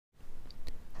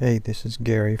Hey, this is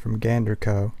Gary from Gander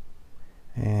Co.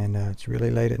 And it's really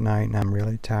late at night and I'm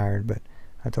really tired, but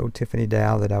I told Tiffany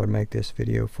Dow that I would make this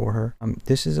video for her.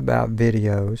 This is about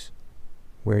videos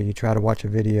where you try to watch a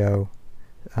video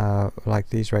like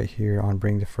these right here on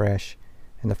Bring the Fresh,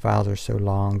 and the files are so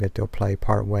long that they'll play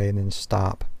part way and then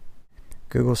stop.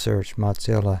 Google search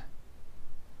Mozilla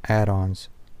add-ons.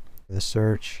 The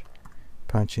search,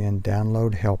 punch in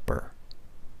download helper.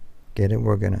 Get it?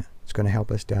 It's gonna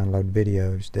help us download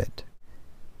videos.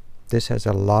 This has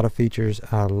a lot of features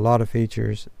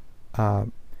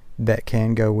that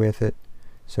can go with it,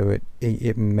 so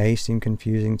it may seem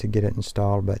confusing to get it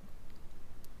installed, but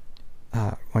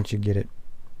once you get it,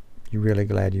 you're really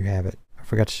glad you have it. I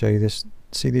forgot to show you this.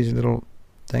 See these little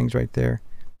things right there?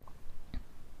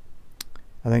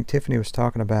 I think Tiffany was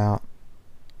talking about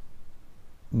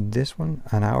this one,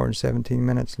 an hour and 17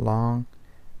 minutes long.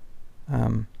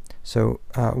 So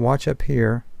watch up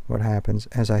here what happens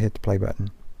as I hit the play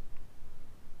button.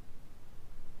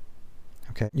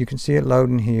 Okay, you can see it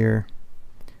loading here.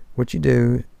 What you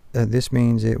do, this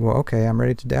means okay, I'm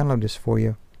ready to download this for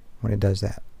you when it does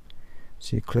that.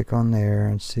 So you click on there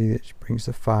and see it brings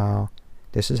the file.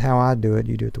 This is how I do it.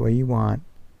 You do it the way you want.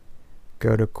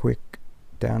 Go to quick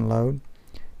download.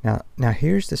 Now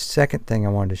here's the second thing I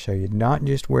wanted to show you. Not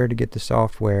just where to get the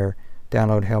software,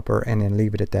 download helper, and then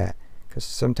leave it at that. Because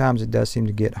sometimes it does seem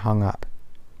to get hung up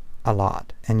a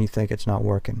lot and you think it's not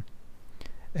working.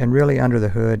 And really under the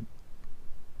hood,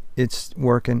 it's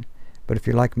working. But if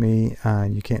you're like me,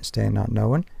 you can't stand not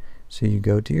knowing. So you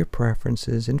go to your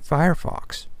preferences in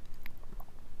Firefox.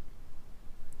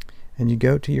 And you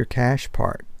go to your cache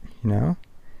part,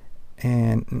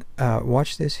 and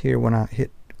watch this here when I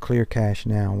hit clear cache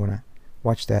now. When I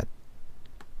watch that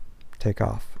take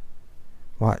off.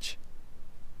 Watch.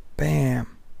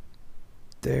 Bam.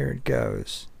 There it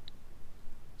goes.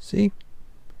 See?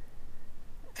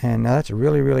 And now that's a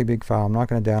really, really big file. I'm not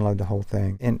going to download the whole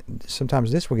thing. And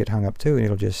sometimes this will get hung up too, and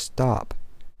it'll just stop.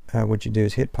 What you do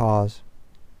is hit pause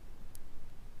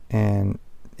and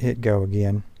hit go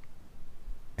again.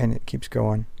 And it keeps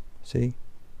going. See?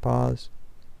 Pause.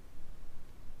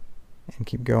 And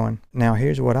keep going. Now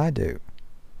here's what I do.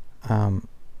 I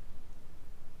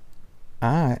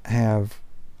have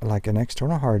like an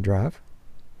external hard drive.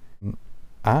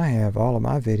 I have all of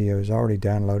my videos already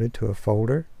downloaded to a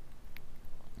folder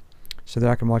so that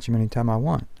I can watch them anytime I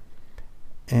want.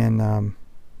 And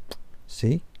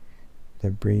see,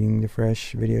 the Bring the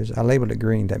Fresh videos. I labeled it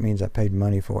green. That means I paid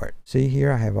money for it. See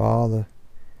here, I have all the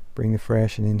Bring the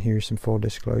Fresh, and then here's some full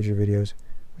disclosure videos,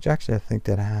 which actually I think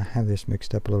that I have this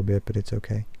mixed up a little bit, but it's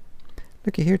okay.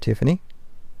 Looky here, Tiffany.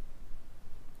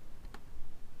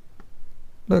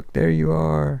 Look, there you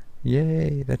are.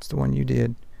 Yay, that's the one you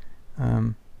did.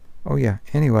 Oh yeah,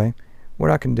 anyway,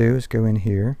 what I can do is go in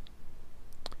here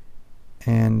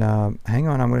and hang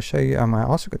on, I'm going to show you. I'm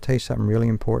also going to tell you something really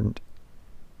important.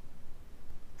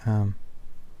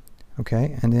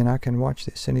 Okay, and then I can watch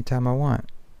this anytime I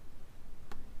want.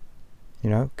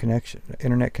 Connection,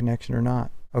 internet connection or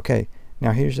not. Okay,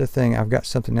 now here's the thing. I've got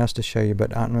something else to show you, but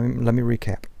let me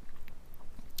recap.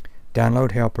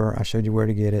 Download helper. I showed you where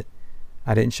to get it.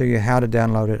 I didn't show you how to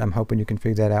download it. I'm hoping you can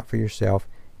figure that out for yourself.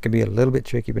 It can be a little bit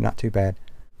tricky, but not too bad.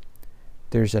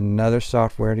 There's another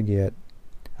software to get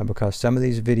because some of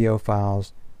these video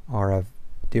files are of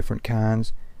different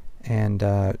kinds, and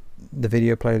the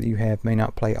video player that you have may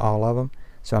not play all of them.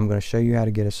 So I'm going to show you how to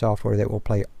get a software that will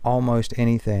play almost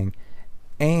anything.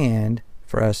 And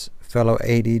for us fellow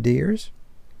ADDers,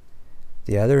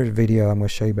 the other video I'm going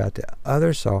to show you about the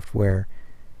other software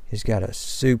has got a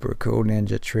super cool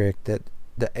ninja trick that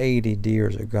the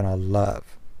ADDers are going to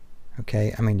love.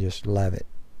 Okay, I mean just love it.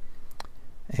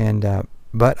 And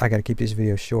but I got to keep this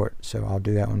video short, so I'll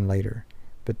do that one later.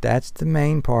 But that's the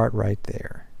main part right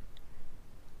there.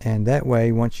 And that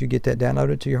way, once you get that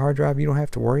downloaded to your hard drive, you don't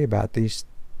have to worry about these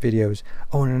videos.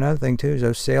 Oh, and another thing too is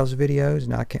those sales videos.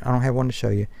 Now I don't have one to show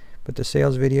you, but the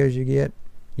sales videos you get,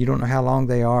 you don't know how long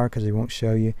they are because they won't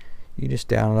show you. You just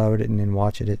download it and then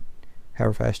watch it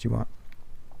however fast you want,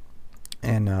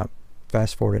 and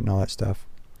fast forward it and all that stuff.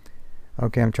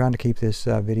 Okay, I'm trying to keep this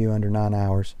video under 9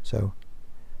 hours. So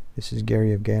this is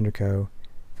Gary of Gander Co.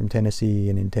 from Tennessee,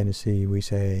 and in Tennessee we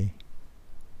say,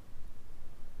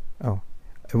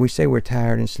 we're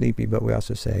tired and sleepy, but we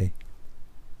also say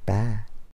bye.